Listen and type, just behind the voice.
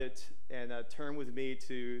and turn with me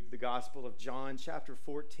to the Gospel of John, chapter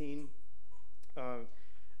 14.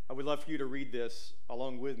 I would love for you to read this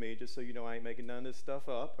along with me, just so you know I ain't making none of this stuff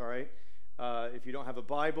up, all right? If you don't have a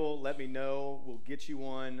Bible, let me know. We'll get you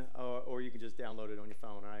one, or you can just download it on your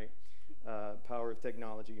phone, all right? Power of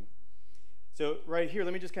technology. So right here,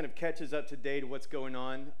 let me just kind of catch us up to date what's going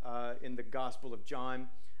on in the Gospel of John.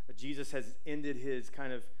 Jesus has ended his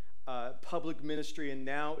kind of public ministry and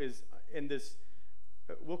now is in this,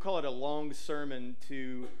 we'll call it a long sermon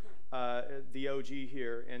to the OG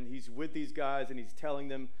here. And he's with these guys and he's telling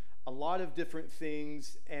them a lot of different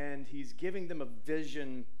things, and he's giving them a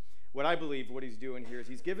vision. What I believe what he's doing here is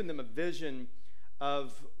he's giving them a vision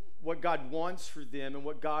of what God wants for them and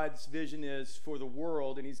what God's vision is for the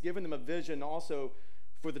world. And he's given them a vision also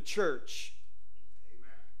for the church.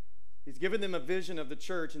 He's given them a vision of the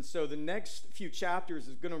church, and so the next few chapters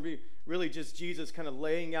is going to be really just Jesus kind of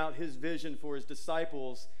laying out his vision for his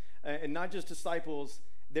disciples, and not just disciples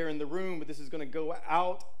there in the room, but this is going to go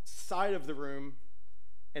outside of the room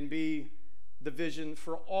and be the vision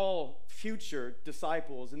for all future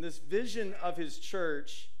disciples. And this vision of his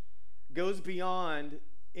church goes beyond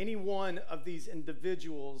any one of these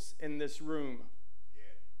individuals in this room.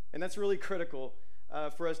 And that's really critical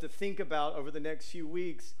for us to think about over the next few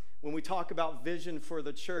weeks. When we talk about vision for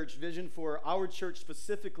the church, vision for our church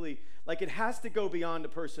specifically, like it has to go beyond a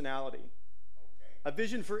personality. Okay. A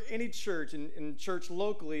vision for any church, and church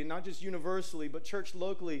locally, not just universally, but church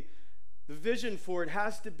locally, the vision for it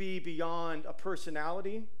has to be beyond a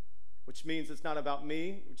personality, which means it's not about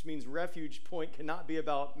me, which means Refuge Point cannot be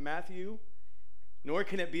about Matthew, nor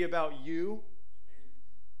can it be about you.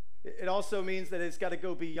 Amen. It also means that it's got to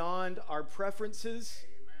go beyond our preferences.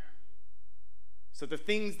 So the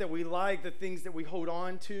things that we like, the things that we hold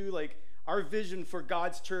on to, like our vision for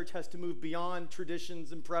God's church has to move beyond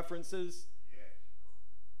traditions and preferences. Yes.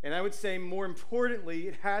 And I would say more importantly,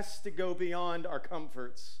 it has to go beyond our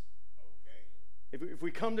comforts. Okay. If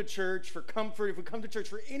we come to church for comfort, if we come to church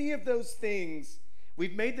for any of those things,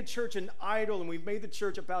 we've made the church an idol and we've made the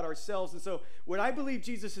church about ourselves. And so what I believe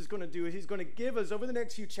Jesus is going to do is he's going to give us over the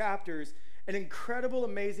next few chapters an incredible,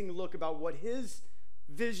 amazing look about what his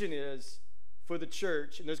vision is for the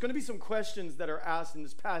church. And there's going to be some questions that are asked in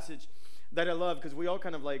this passage that I love, because we all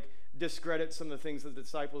kind of like discredit some of the things that the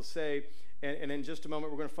disciples say, and in just a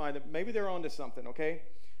moment we're going to find that maybe they're onto something. Okay,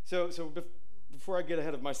 so before I get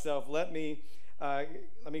ahead of myself, let me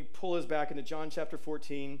pull us back into John chapter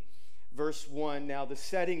 14 verse 1. Now the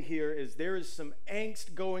setting here is there is some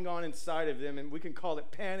angst going on inside of them, and we can call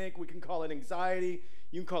it panic, we can call it anxiety,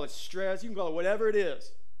 you can call it stress, you can call it whatever it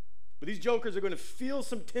is, but these jokers are going to feel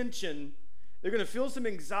some tension. They're going to feel some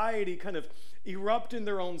anxiety kind of erupt in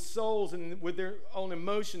their own souls and with their own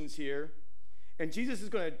emotions here. And Jesus is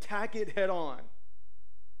going to attack it head on.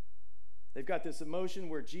 They've got this emotion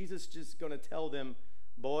where Jesus is just going to tell them,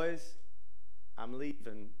 boys, I'm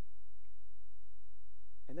leaving.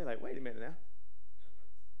 And they're like, wait a minute now.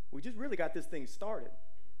 We just really got this thing started.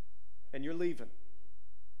 And you're leaving.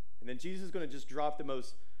 And then Jesus is going to just drop the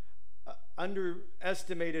most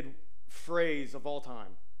underestimated phrase of all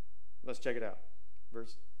time. Let's check it out.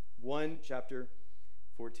 Verse 1, chapter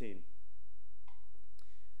 14.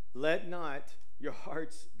 Let not your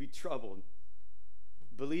hearts be troubled.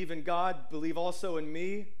 Believe in God, believe also in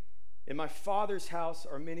me. In my Father's house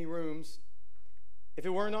are many rooms. If it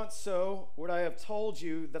were not so, would I have told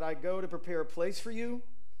you that I go to prepare a place for you?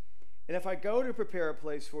 And if I go to prepare a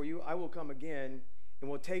place for you, I will come again and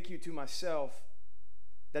will take you to myself,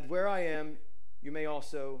 that where I am, you may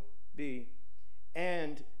also be.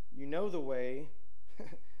 And you know the way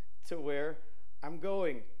to where I'm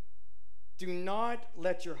going. Do not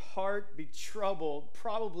let your heart be troubled.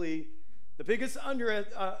 Probably the biggest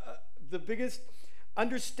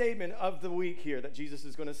understatement of the week here that Jesus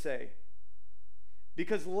is going to say.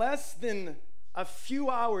 Because less than a few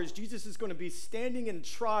hours, Jesus is going to be standing in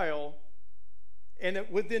trial, and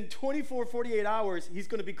within 48 hours, he's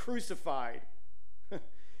going to be crucified.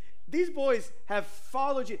 These boys have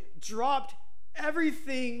followed you, dropped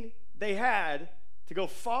everything they had to go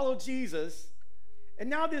follow Jesus, and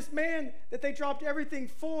now this man that they dropped everything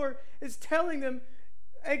for is telling them,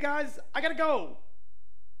 hey guys, I gotta go,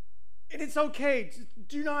 and it's okay,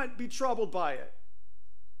 do not be troubled by it.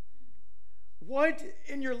 What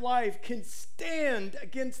in your life can stand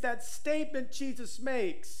against that statement Jesus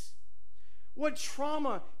makes? What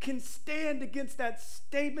trauma can stand against that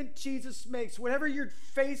statement Jesus makes? Whatever you're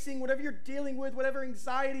facing, whatever you're dealing with, whatever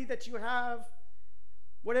anxiety that you have,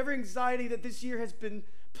 whatever anxiety that this year has been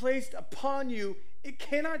placed upon you, it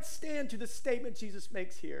cannot stand to the statement Jesus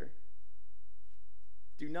makes here.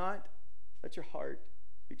 Do not let your heart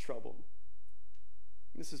be troubled.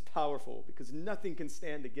 This is powerful because nothing can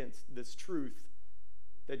stand against this truth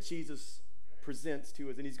that Jesus presents to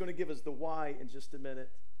us. And he's going to give us the why in just a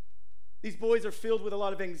minute. These boys are filled with a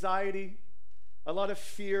lot of anxiety, a lot of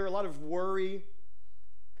fear, a lot of worry.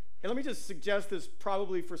 And let me just suggest this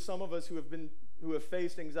probably for some of us who have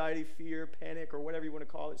faced anxiety, fear, panic, or whatever you want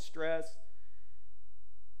to call it, stress.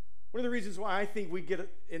 One of the reasons why I think we get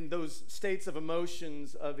in those states of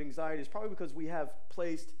emotions of anxiety is probably because we have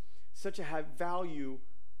placed such a high value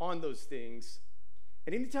on those things.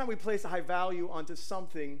 And anytime we place a high value onto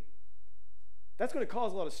something, that's going to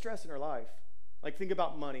cause a lot of stress in our life. Like, think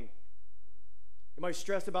about money. Anybody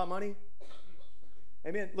stressed about money?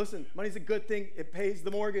 Amen. Listen, money's a good thing. It pays the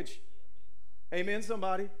mortgage. Amen,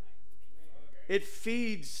 somebody. It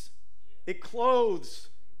feeds. It clothes.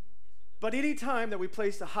 But any time that we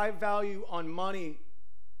place a high value on money,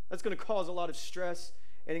 that's going to cause a lot of stress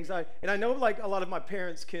and anxiety. And I know, like, a lot of my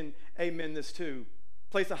parents can amen this too.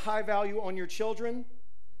 Place a high value on your children,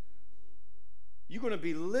 you're going to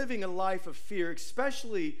be living a life of fear,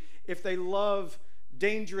 especially if they love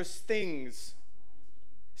dangerous things,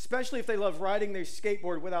 especially if they love riding their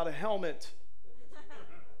skateboard without a helmet,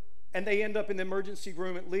 and they end up in the emergency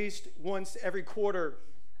room at least once every quarter.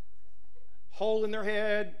 Hole in their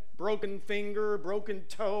head, broken finger, broken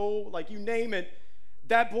toe, like you name it,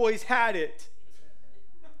 that boy's had it.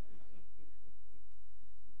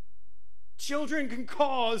 Children can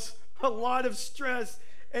cause a lot of stress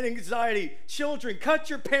and anxiety. Children, cut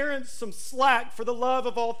your parents some slack for the love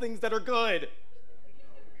of all things that are good.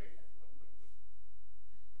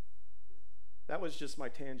 That was just my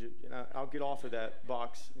tangent, and I'll get off of that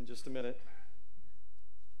box in just a minute.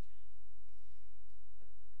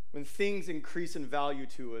 When things increase in value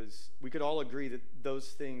to us, we could all agree that those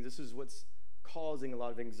things, this is what's causing a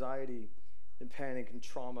lot of anxiety and panic and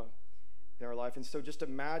trauma in our life. And so just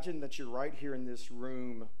imagine that you're right here in this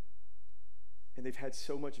room and they've had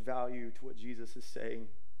so much value to what Jesus is saying.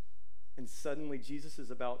 And suddenly Jesus is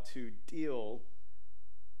about to deal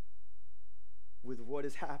with what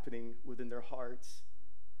is happening within their hearts.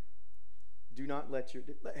 Do not let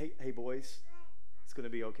hey boys, it's going to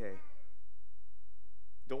be okay.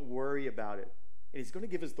 Don't worry about it. And he's going to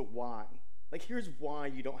give us the why. Like, here's why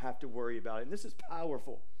you don't have to worry about it. And this is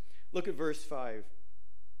powerful. Look at verse 5.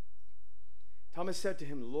 Thomas said to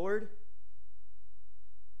him, Lord,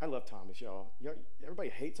 I love Thomas, y'all. Everybody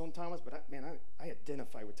hates on Thomas, but I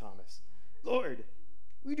identify with Thomas. Lord,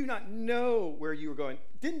 we do not know where you are going.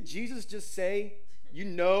 Didn't Jesus just say, you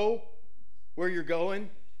know where you're going?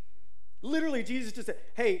 Literally, Jesus just said,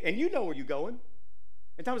 hey, and you know where you're going.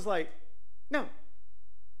 And Thomas is like, no,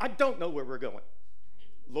 I don't know where we're going.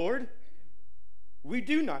 Lord, we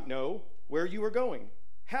do not know where you are going.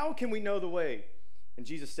 How can we know the way? And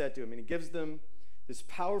Jesus said to him, and he gives them this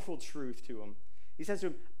powerful truth to him. He says to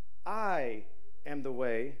him, I am the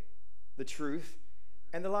way, the truth,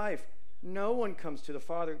 and the life. No one comes to the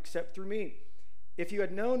Father except through me. If you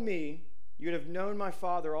had known me, you would have known my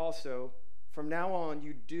Father also. From now on,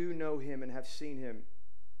 you do know him and have seen him.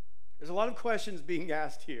 There's a lot of questions being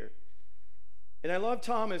asked here. And I love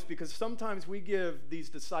Thomas because sometimes we give these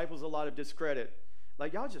disciples a lot of discredit.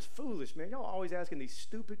 Like, y'all just foolish, man. Y'all always asking these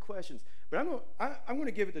stupid questions. But I'm going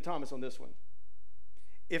to give it to Thomas on this one.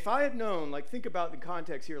 If I had known, like, think about the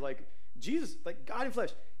context here, like, Jesus, like God in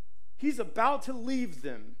flesh, he's about to leave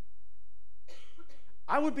them.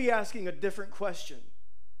 I would be asking a different question.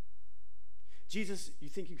 Jesus, you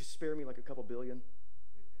think you could spare me like a couple billion?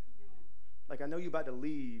 Like, I know you're about to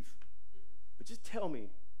leave, but just tell me,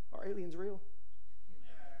 are aliens real?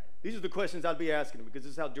 These are the questions I'd be asking because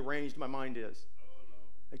this is how deranged my mind is.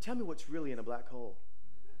 Like, tell me what's really in a black hole.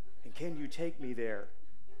 And can you take me there?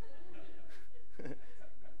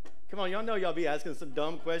 Come on, y'all know y'all be asking some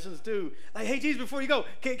dumb questions too. Like, hey, Jesus, before you go,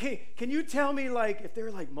 can you tell me, like, if there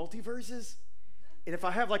are, like, multiverses? And if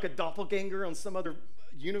I have, like, a doppelganger on some other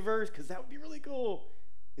universe? Because that would be really cool.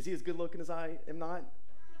 Is he as good looking as I am not?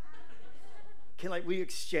 Can, like, we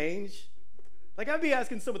exchange? Like, I'd be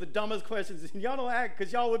asking some of the dumbest questions, and y'all don't act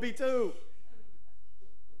because y'all would be too.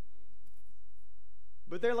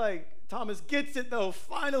 But they're like, Thomas gets it though,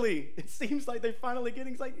 finally. It seems like they're finally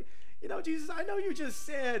getting, it's like, you know, Jesus, I know you just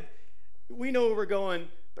said we know where we're going,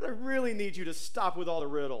 but I really need you to stop with all the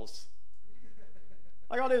riddles.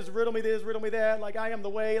 Like, all this, riddle me this, riddle me that, like, I am the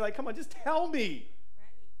way, like, come on, just tell me.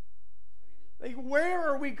 Like, where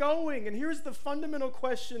are we going? And here's the fundamental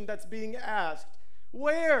question that's being asked.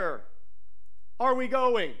 Where are we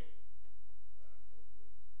going?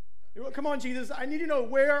 Come on, Jesus, I need to know,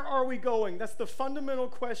 where are we going? That's the fundamental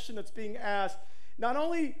question that's being asked. Not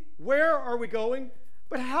only where are we going,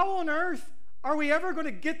 but how on earth are we ever going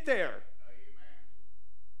to get there?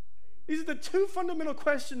 These are the two fundamental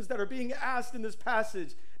questions that are being asked in this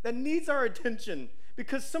passage that needs our attention,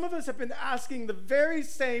 because some of us have been asking the very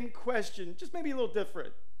same question, just maybe a little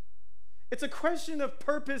different. It's a question of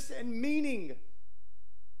purpose and meaning.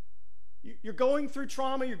 You're going through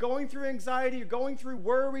trauma, you're going through anxiety, you're going through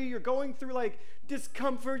worry, you're going through like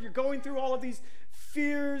discomfort, you're going through all of these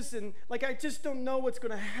fears, and like, I just don't know what's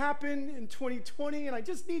going to happen in 2020, and I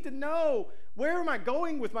just need to know, where am I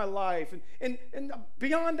going with my life? And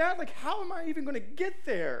beyond that, like, how am I even going to get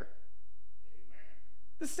there?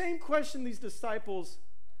 The same question these disciples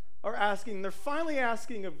are asking. They're finally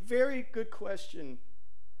asking a very good question.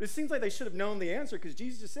 But it seems like they should have known the answer, because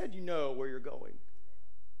Jesus just said, you know where you're going.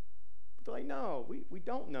 But they're like, no, we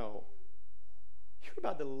don't know. You're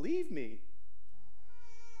about to leave me.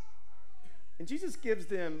 And Jesus gives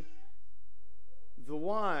them the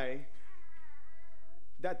why,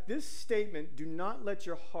 that this statement, do not let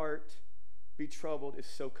your heart be troubled, is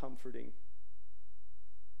so comforting.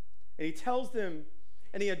 And he tells them,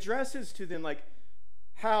 and he addresses to them like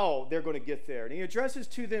how they're going to get there. And he addresses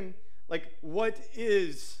to them like, what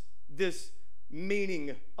is this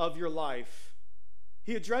meaning of your life?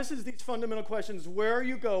 He addresses these fundamental questions. Where are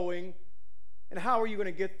you going? And how are you going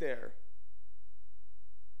to get there?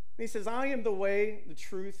 And he says, I am the way, the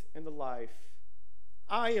truth, and the life.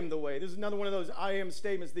 I am the way. This is another one of those I am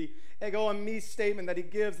statements, the ego eimi statement that he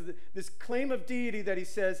gives, this claim of deity that he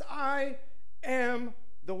says, I am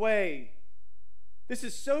the way. This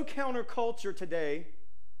is so counterculture today,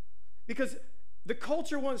 because the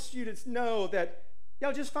culture wants you to know that,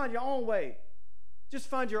 just find your own way. Just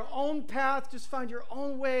find your own path. Just find your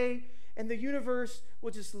own way, and the universe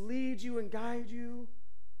will just lead you and guide you.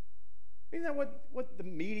 Isn't that what the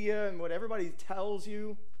media and what everybody tells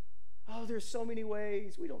you? Oh, there's so many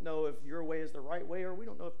ways. We don't know if your way is the right way, or we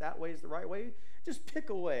don't know if that way is the right way. Just pick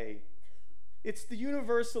a way. It's the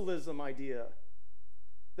universalism idea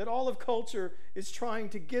that all of culture is trying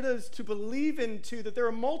to get us to believe into, that there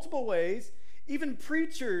are multiple ways. Even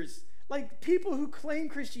preachers, like people who claim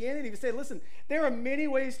Christianity, say, listen, there are many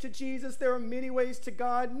ways to Jesus, there are many ways to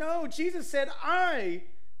God. No, Jesus said, I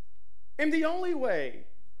am the only way.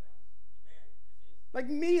 Like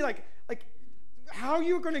me, like how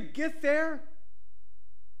you're going to get there,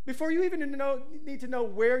 before you even need to know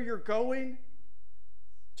where you're going,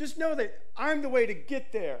 just know that I'm the way to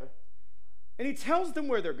get there. And he tells them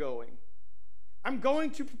where they're going. I'm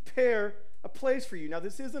going to prepare a place for you. Now,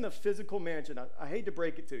 this isn't a physical mansion. I hate to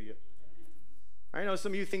break it to you. I know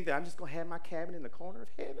some of you think that I'm just going to have my cabin in the corner of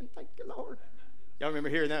heaven. Thank you, Lord. Y'all remember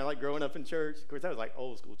hearing that, like growing up in church? Of course, that was like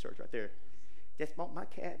old school church right there. Just want my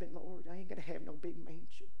cabin, Lord. I ain't going to have no big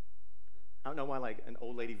mansion. I don't know why like an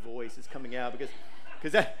old lady voice is coming out,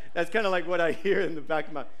 because that's kind of like what I hear in the back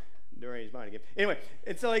of my deranged mind again. Anyway,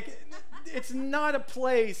 it's like, it's not a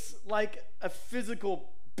place like a physical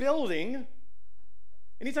building.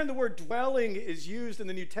 Anytime the word dwelling is used in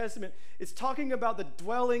the New Testament, it's talking about the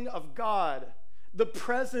dwelling of God, the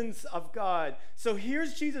presence of God. So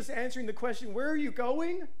here's Jesus answering the question, where are you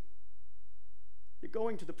going? You're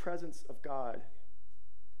going to the presence of God.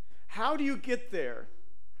 How do you get there?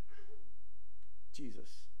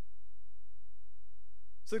 Jesus.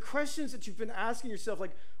 So the questions that you've been asking yourself,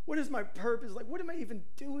 like, what is my purpose? Like, what am I even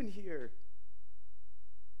doing here?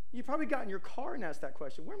 You probably got in your car and asked that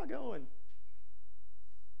question. Where am I going?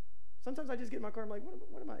 Sometimes I just get in my car and I'm like,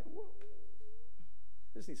 what am I? I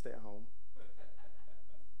just need to stay at home.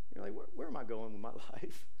 You're like, where am I going with my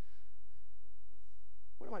life?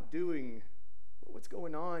 What am I doing? What's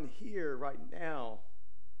going on here right now?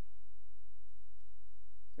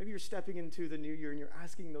 Maybe you're stepping into the new year and you're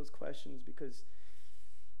asking those questions because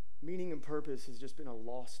meaning and purpose has just been a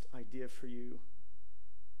lost idea for you.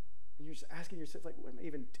 And you're just asking yourself, like, what am I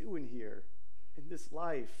even doing here in this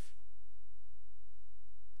life?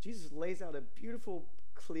 Jesus lays out a beautiful,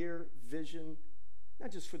 clear vision,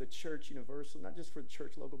 not just for the church universal, not just for the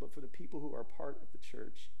church local, but for the people who are part of the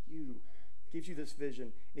church. You. Gives you this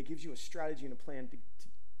vision, and it gives you a strategy and a plan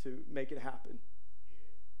to make it happen.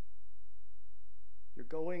 You're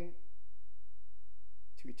going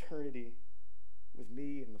to eternity with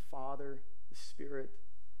me and the Father, the Spirit,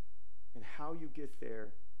 and how you get there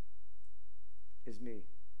is me,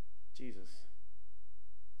 Jesus.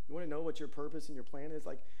 You want to know what your purpose and your plan is?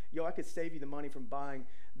 Like, I could save you the money from buying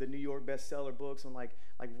the New York bestseller books on like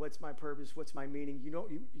what's my purpose, what's my meaning. You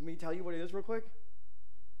want me to tell you what it is real quick?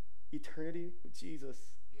 Eternity with Jesus.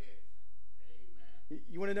 Yeah. Amen.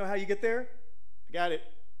 You want to know how you get there? I got it.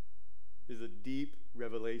 There's a deep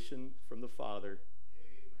revelation from the Father.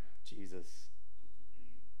 Amen. Jesus.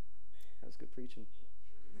 That was good preaching.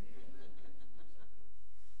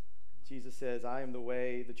 Jesus says, I am the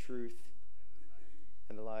way, the truth,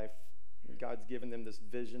 and the life. And God's given them this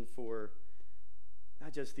vision for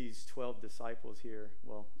not just these 12 disciples here,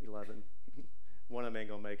 well, 11. One of them ain't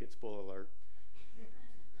going to make it, spoiler alert.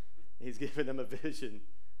 He's given them a vision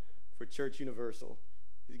for Church Universal.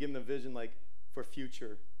 He's given them a vision like for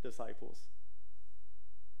future disciples.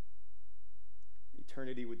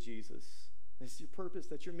 Eternity with Jesus. This is your purpose,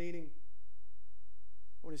 that's your meaning.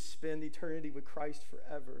 I want to spend eternity with Christ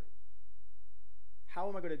forever. How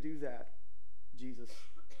am I going to do that? Jesus.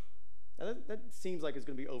 Now that seems like it's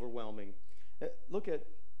going to be overwhelming.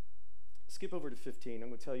 Skip over to 15. I'm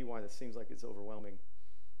going to tell you why that seems like it's overwhelming.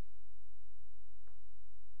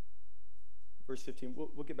 Verse 15,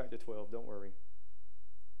 we'll get back to 12, don't worry.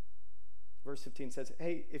 Verse 15 says,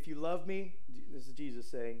 hey, if you love me, this is Jesus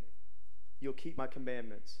saying, you'll keep my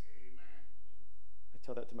commandments. Amen. I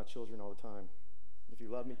tell that to my children all the time. If you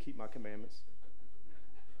love me, keep my commandments.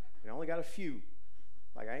 And I only got a few.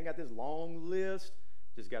 Like, I ain't got this long list,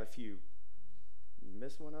 just got a few. You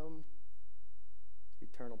miss one of them,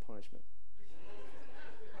 eternal punishment.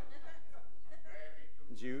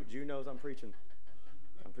 Jew knows I'm preaching.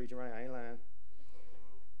 I'm preaching right, I ain't lying.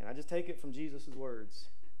 And I just take it from Jesus' words.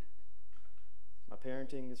 My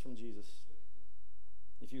parenting is from Jesus.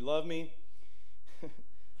 If you love me,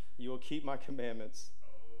 you will keep my commandments.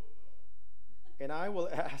 And I will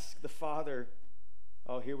ask the Father,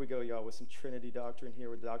 oh, here we go, y'all, with some Trinity doctrine here,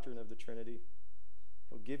 with the doctrine of the Trinity.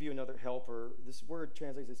 He'll give you another helper. This word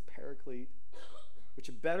translates as paraclete, which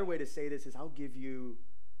a better way to say this is I'll give you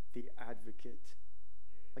the advocate,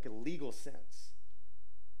 like a legal sense.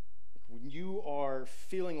 Like when you are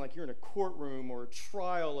feeling like you're in a courtroom or a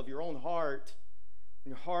trial of your own heart,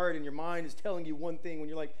 when your heart and your mind is telling you one thing, when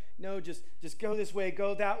you're like, no, just go this way,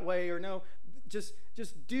 go that way, or no, just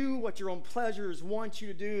do what your own pleasures want you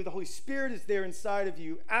to do. The Holy Spirit is there inside of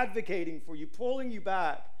you, advocating for you, pulling you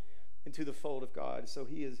back into the fold of God. So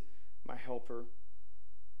he is my helper,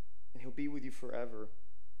 and he'll be with you forever.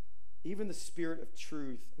 Even the Spirit of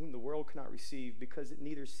truth, whom the world cannot receive, because it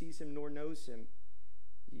neither sees him nor knows him.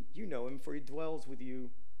 You know him, for he dwells with you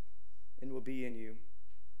and will be in you.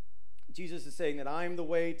 Jesus is saying that I am the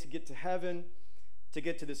way to get to heaven, to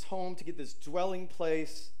get to this home, to get this dwelling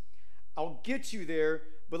place. I'll get you there,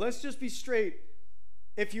 but let's just be straight.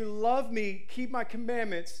 If you love me, keep my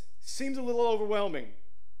commandments, seems a little overwhelming,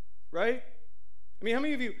 right? I mean, how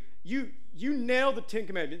many of you nail the 10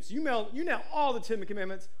 commandments? You nail all the 10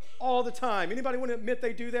 commandments all the time. Anybody want to admit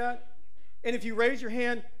they do that? And if you raise your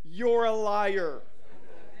hand, you're a liar.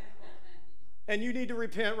 And you need to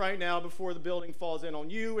repent right now before the building falls in on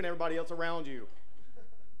you and everybody else around you.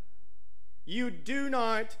 You do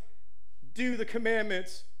not do the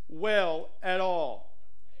commandments well at all.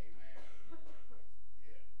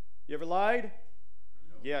 You ever lied?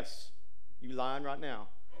 Yes. You lying right now.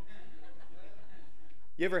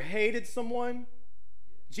 You ever hated someone?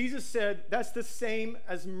 Jesus said that's the same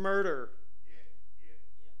as murder.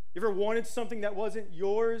 You ever wanted something that wasn't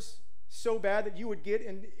yours so bad that you would get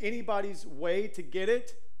in anybody's way to get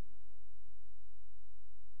it?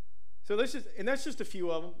 So that's just a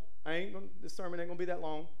few of them. This sermon ain't gonna be that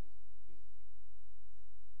long.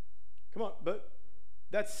 Come on, but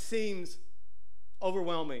that seems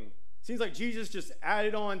overwhelming. Seems like Jesus just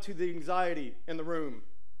added on to the anxiety in the room.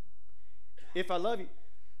 If I love you,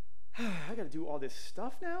 I got to do all this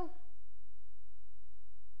stuff now?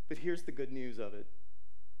 But here's the good news of it.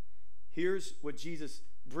 Here's what Jesus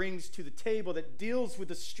brings to the table that deals with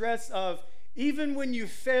the stress of, even when you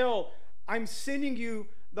fail, I'm sending you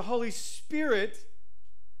the Holy Spirit,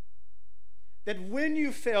 that when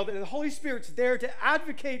you fail, that the Holy Spirit's there to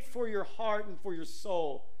advocate for your heart and for your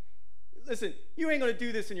soul. Listen, you ain't going to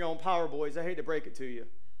do this in your own power, boys. I hate to break it to you.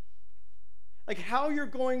 Like how you're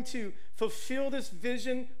going to fulfill this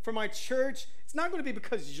vision for my church, it's not going to be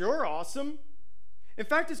because you're awesome. In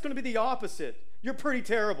fact, it's going to be the opposite. You're pretty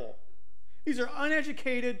terrible. These are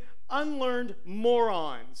uneducated, unlearned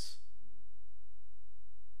morons.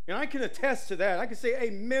 And I can attest to that. I can say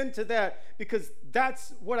amen to that because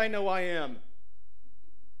that's what I know I am.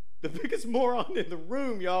 The biggest moron in the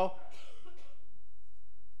room, y'all.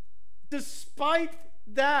 Despite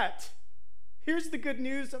that, here's the good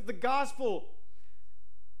news of the gospel.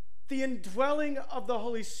 The indwelling of the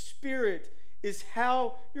Holy Spirit is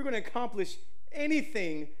how you're going to accomplish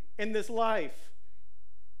anything in this life.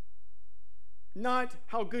 Not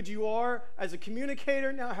how good you are as a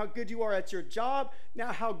communicator, not how good you are at your job,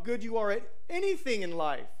 not how good you are at anything in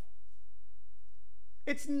life.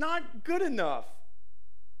 It's not good enough.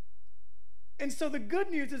 And so the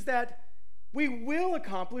good news is that we will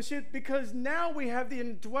accomplish it because now we have the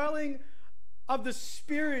indwelling of the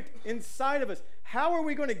Spirit inside of us. How are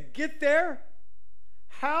we going to get there?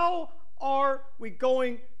 How are we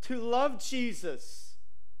going to love Jesus?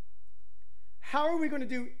 How are we going to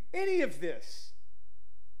do any of this?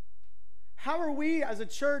 How are we as a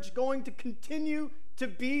church going to continue to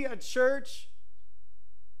be a church?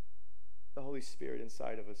 The Holy Spirit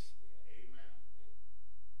inside of us. Amen.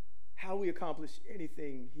 How we accomplish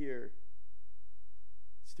anything here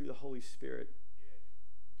is through the Holy Spirit.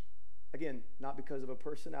 Again, not because of a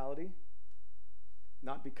personality,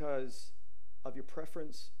 not because of your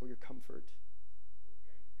preference or your comfort.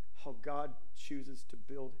 How God chooses to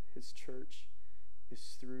build his church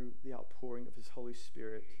is through the outpouring of his Holy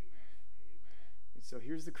Spirit. And so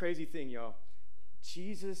here's the crazy thing, y'all.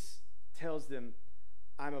 Jesus tells them,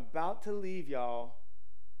 I'm about to leave y'all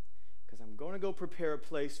because I'm going to go prepare a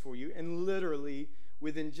place for you. And literally,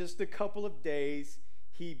 within just a couple of days,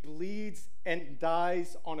 he bleeds and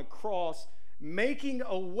dies on a cross, making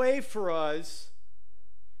a way for us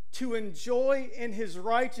to enjoy in his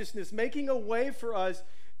righteousness, making a way for us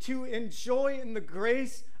to enjoy in the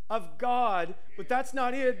grace of God. But that's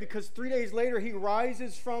not it, because 3 days later he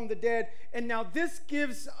rises from the dead. And now this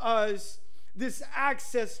gives us this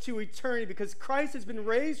access to eternity, because Christ has been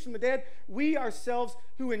raised from the dead. We ourselves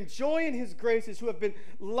who enjoy in his graces, who have been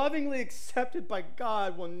lovingly accepted by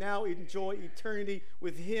God, will now enjoy eternity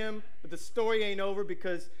with him. But the story ain't over,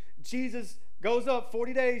 because Jesus goes up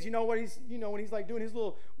 40 days, when he's like doing his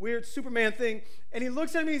little weird Superman thing, and he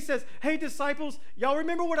looks at me and he says, hey disciples, y'all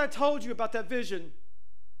remember what I told you about that vision?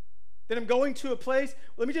 That I'm going to a place?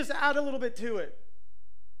 Let me just add a little bit to it.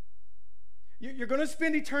 You're going to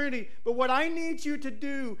spend eternity, but what I need you to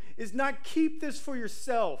do is not keep this for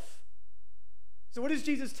yourself. So what does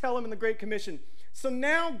Jesus tell him in the Great Commission? So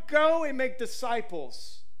now go and make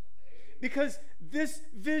disciples. Because this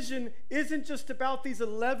vision isn't just about these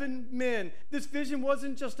 11 men. This vision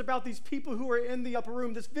wasn't just about these people who are in the upper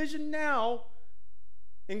room. This vision now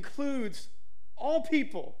includes all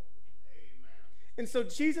people. Amen. And so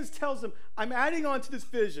Jesus tells them, I'm adding on to this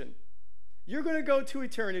vision. You're going to go to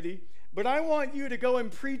eternity, but I want you to go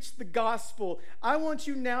and preach the gospel. I want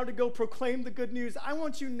you now to go proclaim the good news. I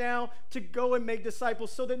want you now to go and make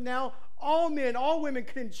disciples, so that now all men, all women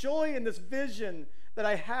can enjoy in this vision that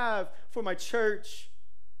I have for my church.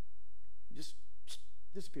 It just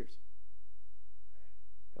disappears.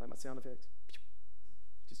 I like my sound effects.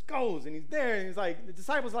 Just goes, and he's there, and he's like, the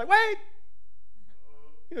disciples are like, wait!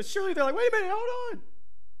 Surely they're like, wait a minute, hold on.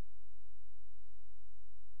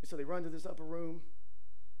 And so they run to this upper room.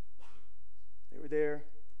 They were there.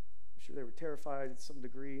 I'm sure they were terrified to some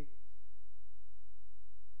degree.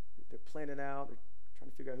 They're planning out. They're trying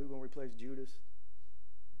to figure out who's going to replace Judas.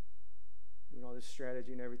 Doing all this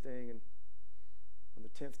strategy and everything. And on the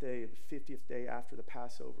 10th day, the 50th day after the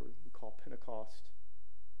Passover, we call Pentecost.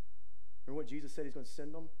 Remember what Jesus said he's going to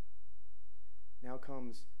send them? Now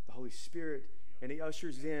comes the Holy Spirit, and he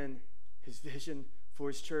ushers in his vision for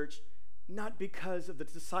his church, not because of the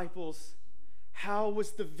disciples. How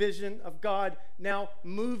was the vision of God now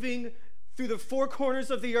moving through the four corners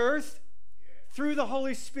of the earth? Through the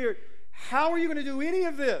Holy Spirit. How are you going to do any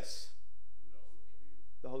of this?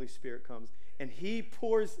 The Holy Spirit comes, and he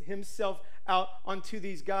pours himself out onto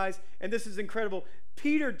these guys. And this is incredible.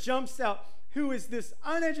 Peter jumps out, who is this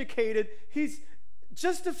uneducated. He's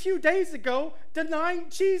just a few days ago denying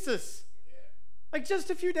Jesus. Like just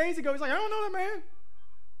a few days ago, he's like, I don't know that man.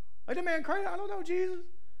 Like that man crazy. I don't know Jesus.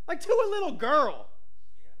 Like to a little girl.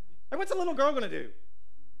 Like what's a little girl going to do?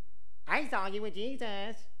 I saw you with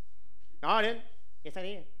Jesus. No, I didn't. Yes, I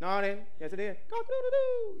did. No, I didn't. Yes, I did.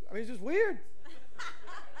 I mean, it's just weird.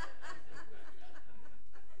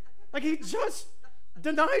 Like he just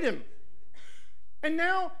denied him. And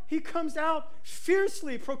now he comes out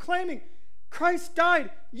fiercely proclaiming, Christ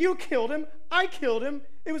died. You killed him. I killed him.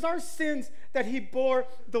 It was our sins that he bore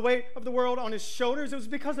the weight of the world on his shoulders. It was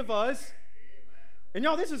because of us. And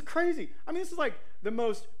y'all, this is crazy. I mean, this is like the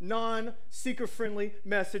most non-seeker-friendly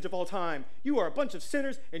message of all time. You are a bunch of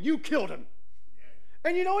sinners, and you killed him.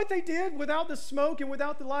 And you know what they did without the smoke and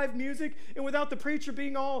without the live music and without the preacher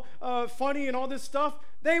being all funny and all this stuff?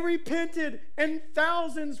 They repented, and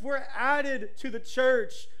thousands were added to the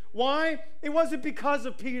church. Why? It wasn't because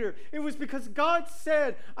of Peter. It was because God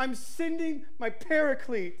said, I'm sending my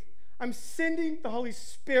Paraclete. I'm sending the Holy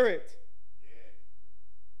Spirit.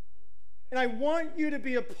 And I want you to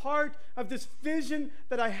be a part of this vision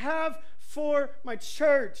that I have for my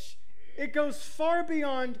church. It goes far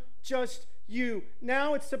beyond just you.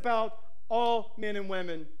 Now it's about all men and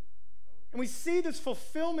women. And we see this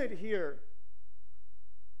fulfillment here,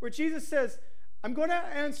 where Jesus says, I'm going to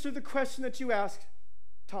answer the question that you asked,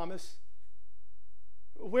 Thomas.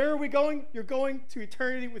 Where are we going? You're going to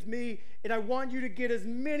eternity with me, and I want you to get as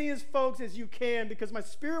many as folks as you can because my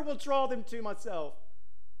Spirit will draw them to myself.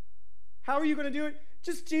 How are you going to do it?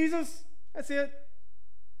 Just Jesus. That's it.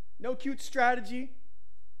 No cute strategy.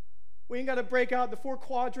 We ain't got to break out the 4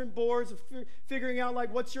 quadrant boards of figuring out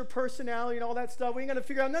like what's your personality and all that stuff. We ain't got to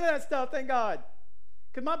figure out none of that stuff, thank God.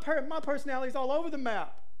 Because my personality is all over the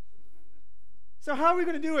map. So how are we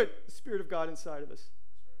going to do it? The Spirit of God inside of us.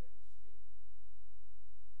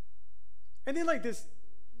 And then like this,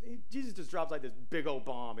 Jesus just drops like this big old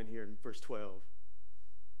bomb in here in verse 12.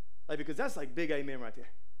 Like, because that's like big amen right there.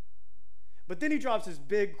 But then he drops this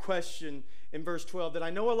big question in verse 12 that I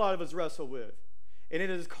know a lot of us wrestle with. And it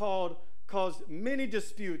has caused many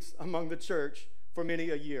disputes among the church for many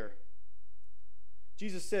a year.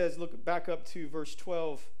 Jesus says, look back up to verse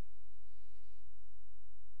 12.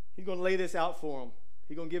 He's going to lay this out for them.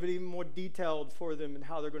 He's going to give it even more detailed for them and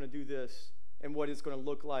how they're going to do this and what it's going to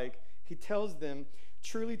look like. He tells them,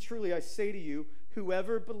 truly, truly, I say to you,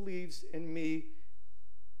 whoever believes in me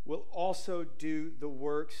will also do the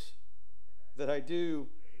works that I do.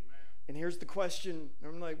 Amen. And here's the question.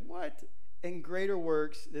 I'm like, what? And greater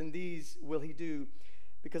works than these will he do,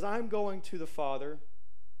 because I'm going to the Father.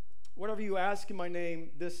 Whatever you ask in my name,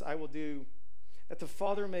 this I will do, that the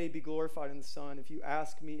Father may be glorified in the Son. If you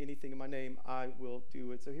ask me anything in my name, I will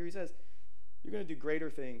do it. So here he says, you're going to do greater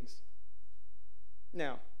things.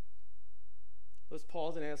 Now, let's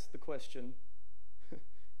pause and ask the question,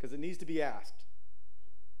 because it needs to be asked.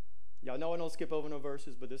 Y'all know I don't skip over no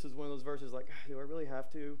verses, but this is one of those verses like, do I really have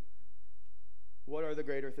to? What are the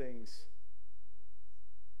greater things?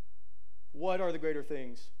 What are the greater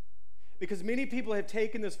things? Because many people have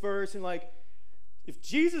taken this verse and like, if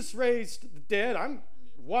Jesus raised the dead,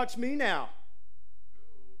 watch me now.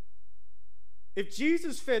 If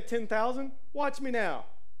Jesus fed 10,000, watch me now.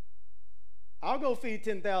 I'll go feed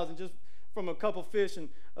 10,000 just from a couple fish and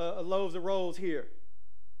loaves of rolls here.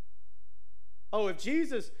 Oh, if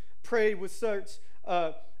Jesus prayed with such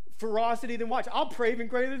ferocity, then watch, I'll pray even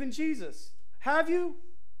greater than Jesus. Have you?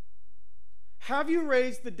 Have you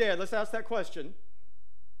raised the dead? Let's ask that question.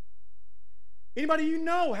 Anybody you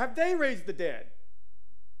know, have they raised the dead?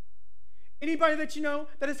 Anybody that you know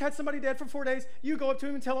that has had somebody dead for 4 days, you go up to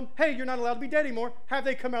him and tell them, hey, you're not allowed to be dead anymore. Have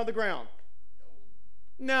they come out of the ground?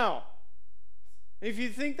 No. If you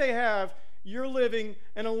think they have, you're living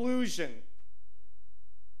an illusion.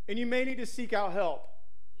 And you may need to seek out help.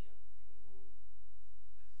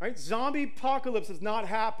 Right? Zombie apocalypse has not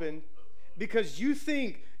happened because you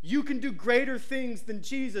think you can do greater things than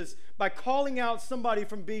Jesus by calling out somebody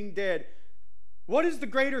from being dead. What is the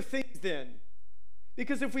greater things then?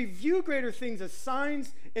 Because if we view greater things as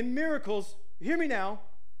signs and miracles, hear me now,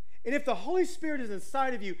 and if the Holy Spirit is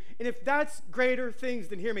inside of you, and if that's greater things,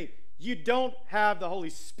 then hear me, you don't have the Holy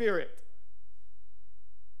Spirit.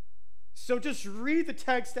 So just read the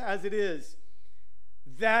text as it is.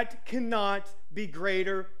 That cannot be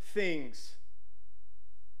greater things.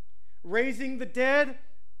 Raising the dead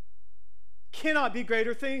cannot be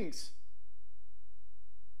greater things.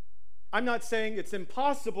 I'm not saying it's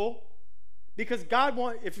impossible, because if God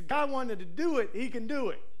wanted to do it, he can do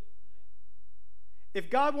it. If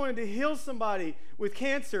God wanted to heal somebody with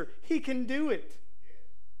cancer, he can do it.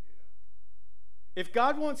 If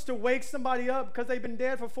God wants to wake somebody up because they've been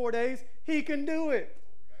dead for 4 days, he can do it.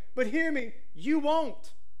 But hear me, you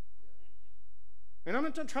won't. And I'm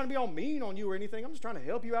not trying to be all mean on you or anything. I'm just trying to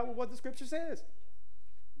help you out with what the scripture says.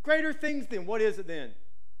 Greater things then, what is it then?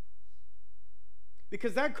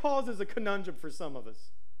 Because that causes a conundrum for some of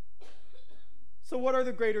us. So what are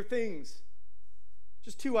the greater things?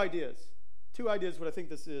 Just 2 ideas. 2 ideas what I think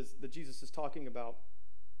this is that Jesus is talking about.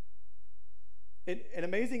 And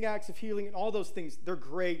amazing acts of healing and all those things, they're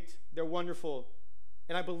great, they're wonderful,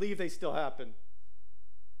 and I believe they still happen.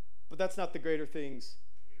 But that's not the greater things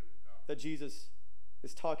that Jesus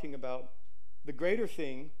is talking about. The greater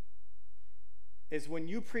thing is when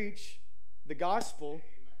you preach the gospel.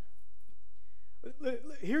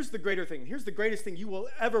 Here's the greater thing. Here's the greatest thing you will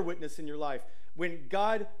ever witness in your life. When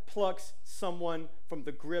God plucks someone from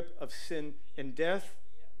the grip of sin and death,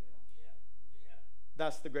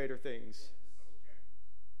 that's the greater things.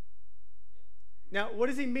 Now, what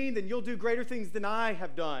does he mean then? You'll do greater things than I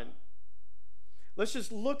have done. Let's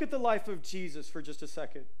just look at the life of Jesus for just a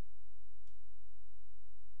second.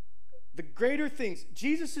 The greater things,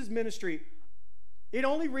 Jesus' ministry, it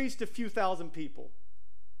only reached a few thousand people.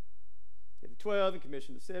 He had the 12 and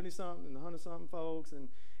commissioned the 70-something and the 100-something folks, and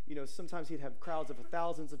sometimes he'd have crowds of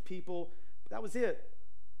thousands of people. But that was it.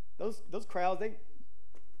 Those crowds,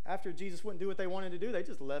 after Jesus wouldn't do what they wanted to do, they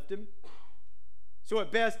just left him. So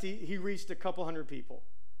at best, he reached a couple hundred people.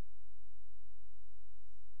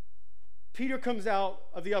 Peter comes out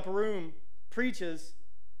of the upper room, preaches.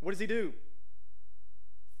 What does he do?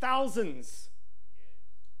 Thousands.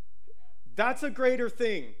 That's a greater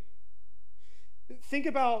thing. Think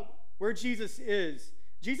about where Jesus is.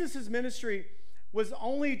 Jesus' ministry was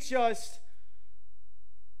only he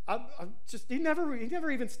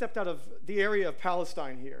never even stepped out of the area of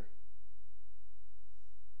Palestine here.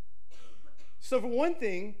 So for one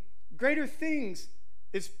thing, greater things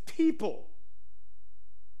is people.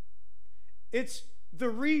 It's the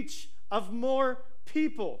reach of more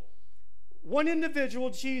people. One individual,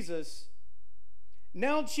 Jesus.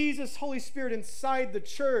 Now Jesus, Holy Spirit inside the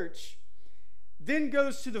church, then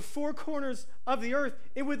goes to the four corners of the earth.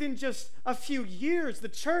 And within just a few years, the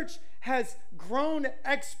church has grown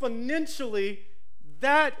exponentially.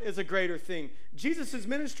 That is a greater thing. Jesus'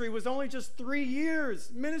 ministry was only just 3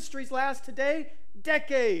 years. Ministries last today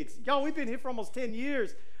decades. Y'all, we've been here for almost 10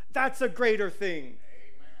 years. That's a greater thing. Amen.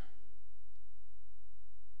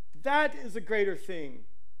 That is a greater thing.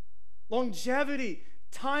 Longevity,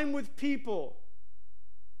 time with people.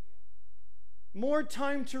 More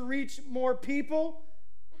time to reach more people,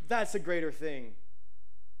 that's a greater thing.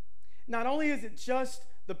 Not only is it just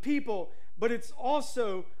the people, but it's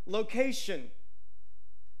also location.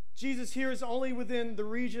 Jesus here is only within the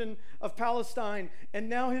region of Palestine, and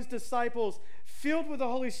now his disciples, filled with the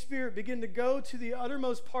Holy Spirit, begin to go to the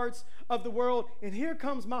uttermost parts of the world. And here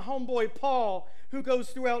comes my homeboy Paul, who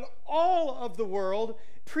goes throughout all of the world,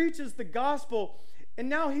 preaches the gospel, and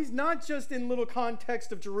now he's not just in little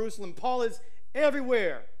context of Jerusalem. Paul is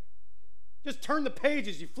everywhere. Just turn the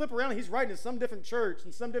pages, you flip around, he's writing to some different church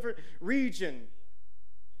in some different region.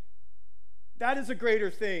 That is a greater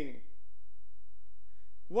thing.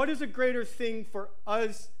 What is a greater thing for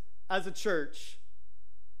us as a church?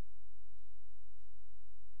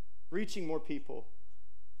 Reaching more people.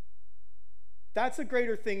 That's a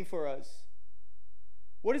greater thing for us.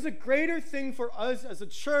 What is a greater thing for us as a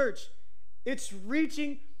church? It's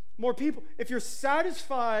reaching more people. If you're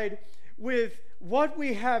satisfied with what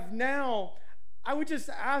we have now, I would just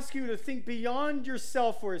ask you to think beyond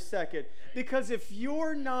yourself for a second. Because if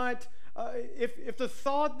you're not, if the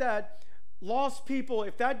thought that lost people,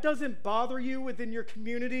 if that doesn't bother you within your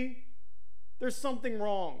community, there's something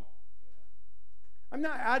wrong. I'm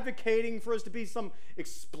not advocating for us to be some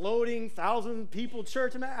exploding 1,000-people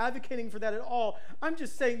church. I'm not advocating for that at all. I'm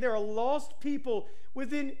just saying there are lost people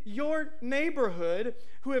within your neighborhood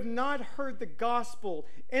who have not heard the gospel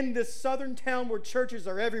in this southern town where churches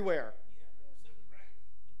are everywhere.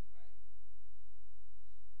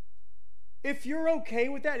 If you're okay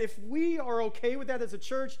with that, if we are okay with that as a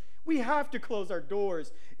church, we have to close our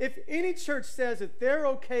doors. If any church says that they're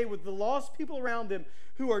okay with the lost people around them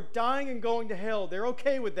who are dying and going to hell, they're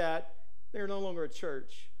okay with that, they're no longer a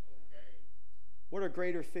church. Okay. What are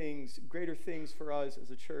greater things? Greater things for us as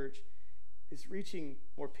a church is reaching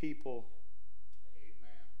more people.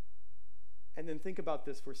 Amen. And then think about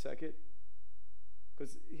this for a second,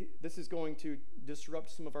 because this is going to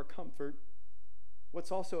disrupt some of our comfort.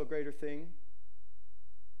 What's also a greater thing?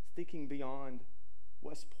 Thinking beyond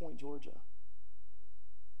West Point, Georgia,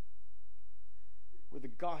 where the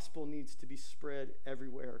gospel needs to be spread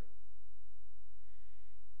everywhere,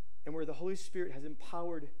 and where the Holy Spirit has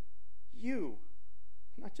empowered you,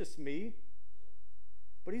 not just me,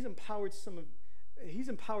 but he's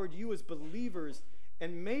empowered you as believers,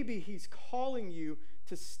 and maybe he's calling you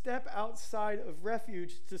to step outside of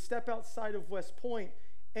Refuge, to step outside of West Point,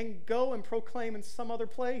 and go and proclaim in some other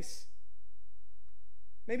place.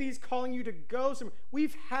 Maybe he's calling you to go somewhere.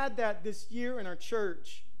 We've had that this year in our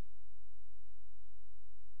church,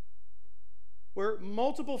 where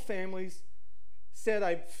multiple families said,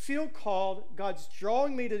 I feel called, God's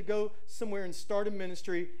drawing me to go somewhere and start a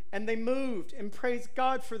ministry, and they moved, and praise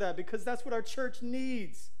God for that, because that's what our church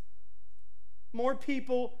needs. More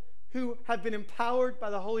people who have been empowered by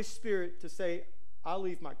the Holy Spirit to say, I'll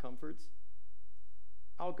leave my comforts.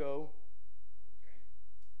 I'll go.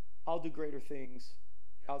 I'll do greater things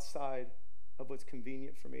outside of what's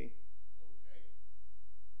convenient for me. Okay.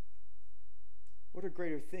 What are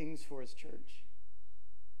greater things for us, church?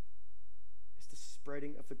 It's the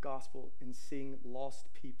spreading of the gospel and seeing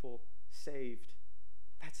lost people saved.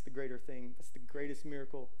 That's the greater thing. That's the greatest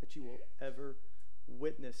miracle that you will ever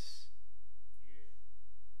witness.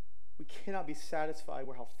 We cannot be satisfied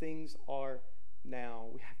with how things are now.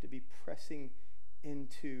 We have to be pressing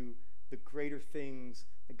into the greater things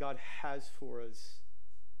that God has for us.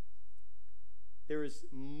 There is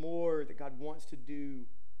more that God wants to do,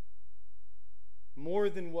 more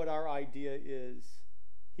than what our idea is.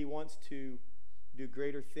 He wants to do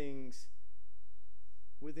greater things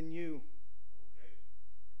within you. Okay.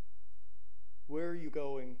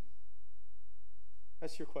 going?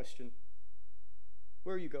 That's your question.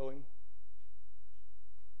 Where are you going?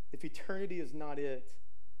 If eternity is not it,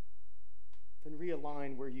 then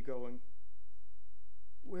realign where you're going.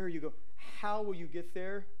 Where are you going? How will you get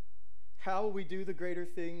there? How will we do the greater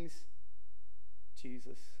things?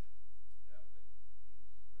 Jesus.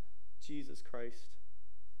 Jesus Christ.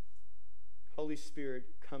 Holy Spirit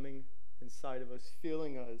coming inside of us,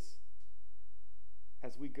 filling us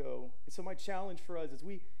as we go. And so my challenge for us as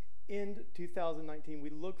we end 2019, we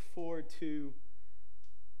look forward to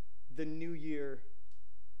the new year.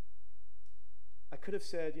 I could have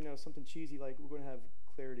said, something cheesy like we're going to have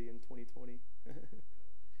clarity in 2020.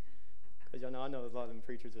 Because I know a lot of them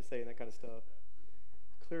preachers are saying that kind of stuff.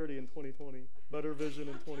 Clarity in 2020. Better vision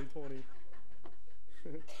in 2020.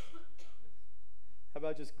 How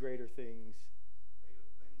about just greater things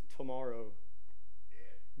tomorrow?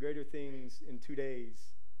 Greater things in 2 days.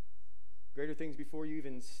 Greater things before you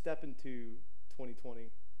even step into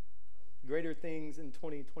 2020. Greater things in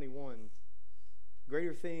 2021.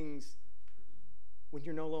 Greater things when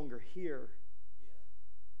you're no longer here.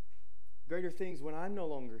 Greater things when I'm no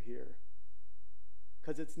longer here.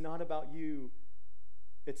 Because it's not about you.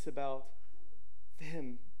 It's about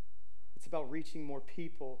them. It's about reaching more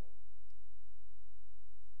people.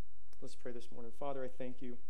 Let's pray this morning. Father, I thank you.